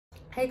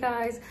Hey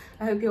guys,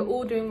 I hope you're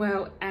all doing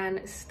well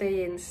and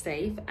staying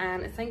safe,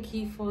 and thank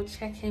you for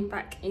checking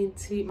back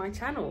into my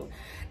channel.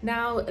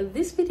 Now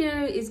this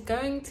video is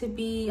going to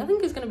be, I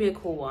think it's going to be a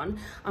cool one.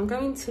 I'm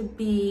going to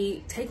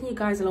be taking you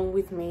guys along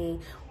with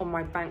me on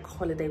my bank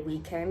holiday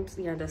weekend.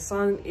 You know, the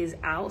sun is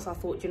out, so I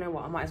thought, you know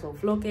what, I might as well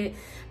vlog it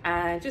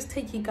and just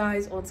take you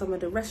guys on some of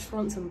the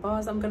restaurants and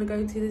bars I'm going to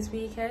go to this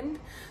weekend.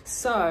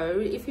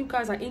 So if you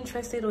guys are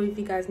interested, or if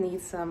you guys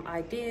need some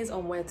ideas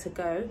on where to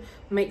go,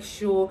 make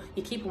sure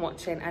you keep on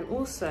watching. And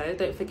also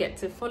don't forget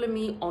to follow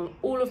me on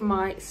all of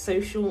my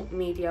social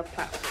media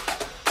platforms.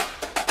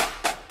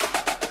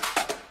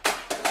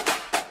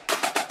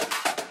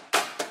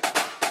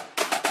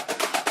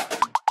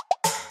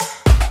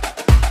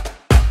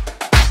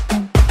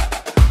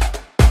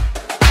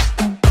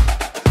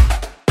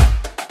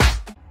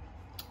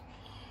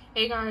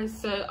 Hey guys,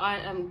 so I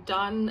am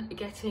done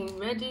getting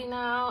ready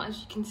now.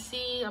 As you can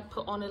see, I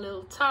put on a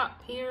little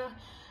top here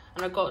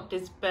and I got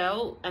this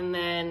belt and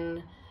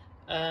then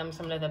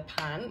some leather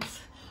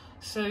pants.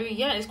 So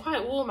yeah, it's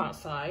quite warm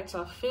outside,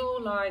 so I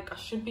feel like I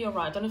should be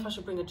alright. I don't know if I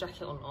should bring a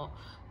jacket or not,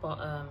 but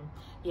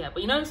yeah.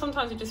 But you know,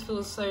 sometimes it just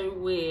feels so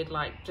weird,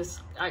 like just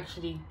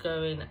actually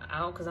going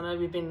out, because I know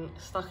we've been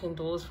stuck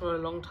indoors for a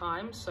long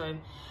time. So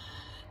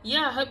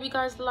yeah, I hope you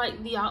guys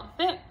like the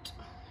outfit.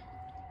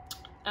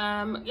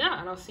 Yeah,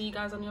 and I'll see you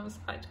guys on the other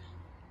side.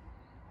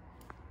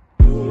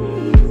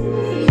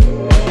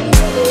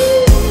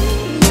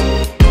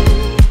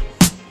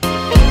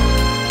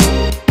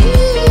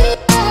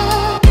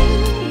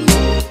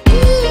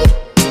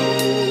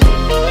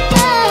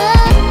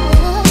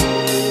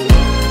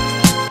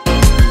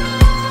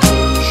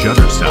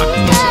 Shutterstock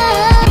Music.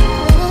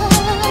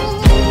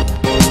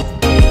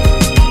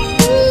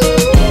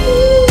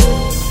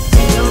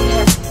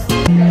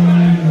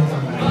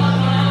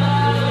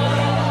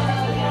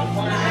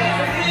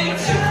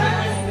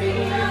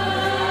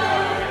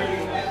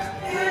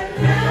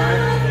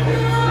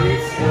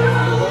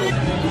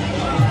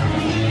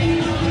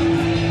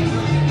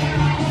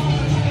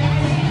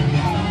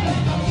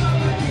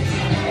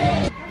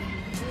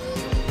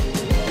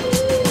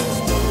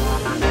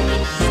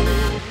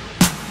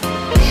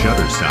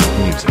 Shutterstock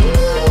Music.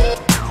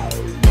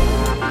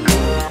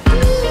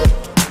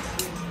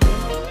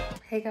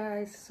 Hey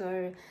guys,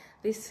 so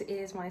this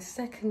is my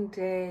second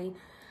day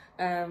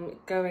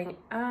going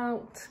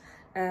out.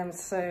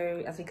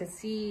 So as you can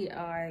see,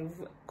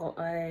 I've got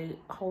a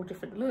whole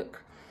different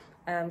look.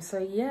 So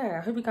yeah,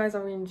 I hope you guys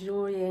are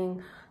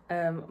enjoying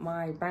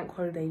my bank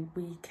holiday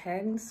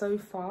weekend so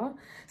far.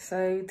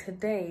 So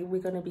today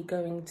we're going to be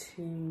going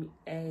to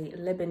a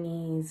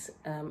Lebanese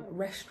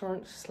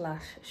restaurant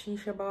slash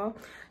shisha bar.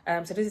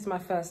 So this is my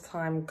first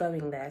time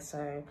going there,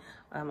 so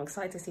I'm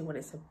excited to see what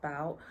it's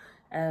about.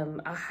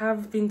 I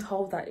have been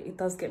told that it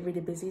does get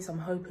really busy, so I'm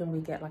hoping we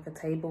get like a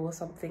table or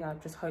something. I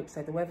just hope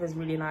so. The weather's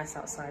really nice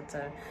outside,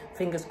 so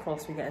fingers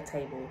crossed we get a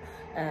table.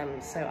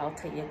 So I'll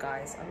take you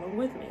guys along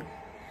with me.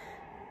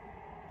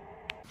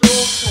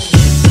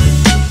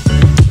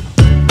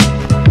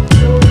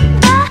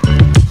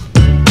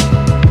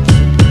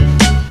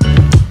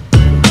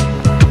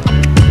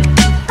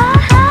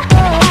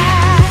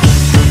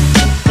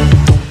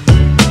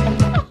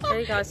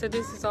 Hey guys, so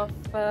this is our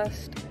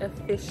first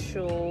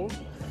official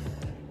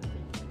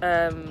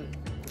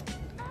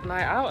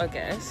night out, I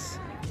guess,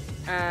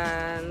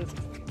 and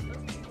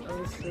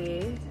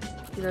obviously,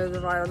 you know the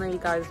vibe. I know you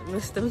guys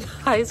missed them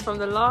guys from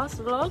the last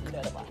vlog.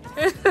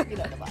 You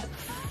know the vibe.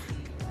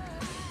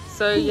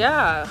 So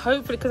yeah,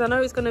 hopefully, because I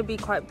know it's going to be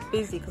quite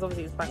busy, because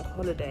obviously it's bank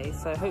holiday,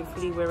 so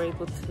hopefully we're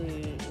able to,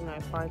 you know,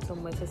 find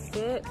somewhere to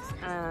sit,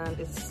 and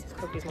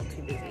hopefully it's not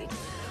too busy.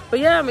 But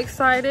yeah, I'm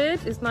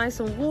excited. It's nice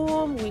and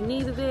warm. We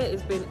needed it.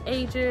 It's been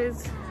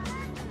ages.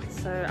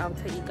 So I'll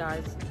take you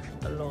guys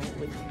along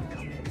with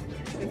me.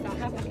 If I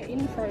have like an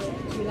intro,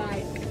 do you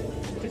like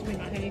just be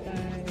like, hey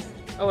guys?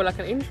 Oh, like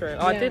an intro?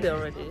 Oh, yeah. I did it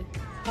already.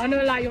 I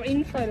know, like your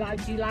intro,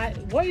 like do you like,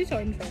 what is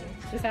your intro?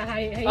 Just like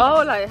hey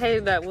oh guys. Like hey,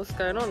 like what's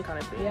going on kind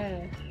of thing.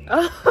 Yeah.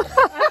 Oh.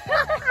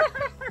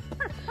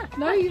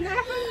 No, you know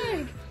how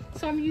like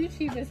some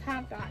YouTubers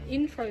have that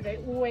intro, they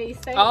always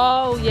say.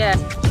 Oh yeah.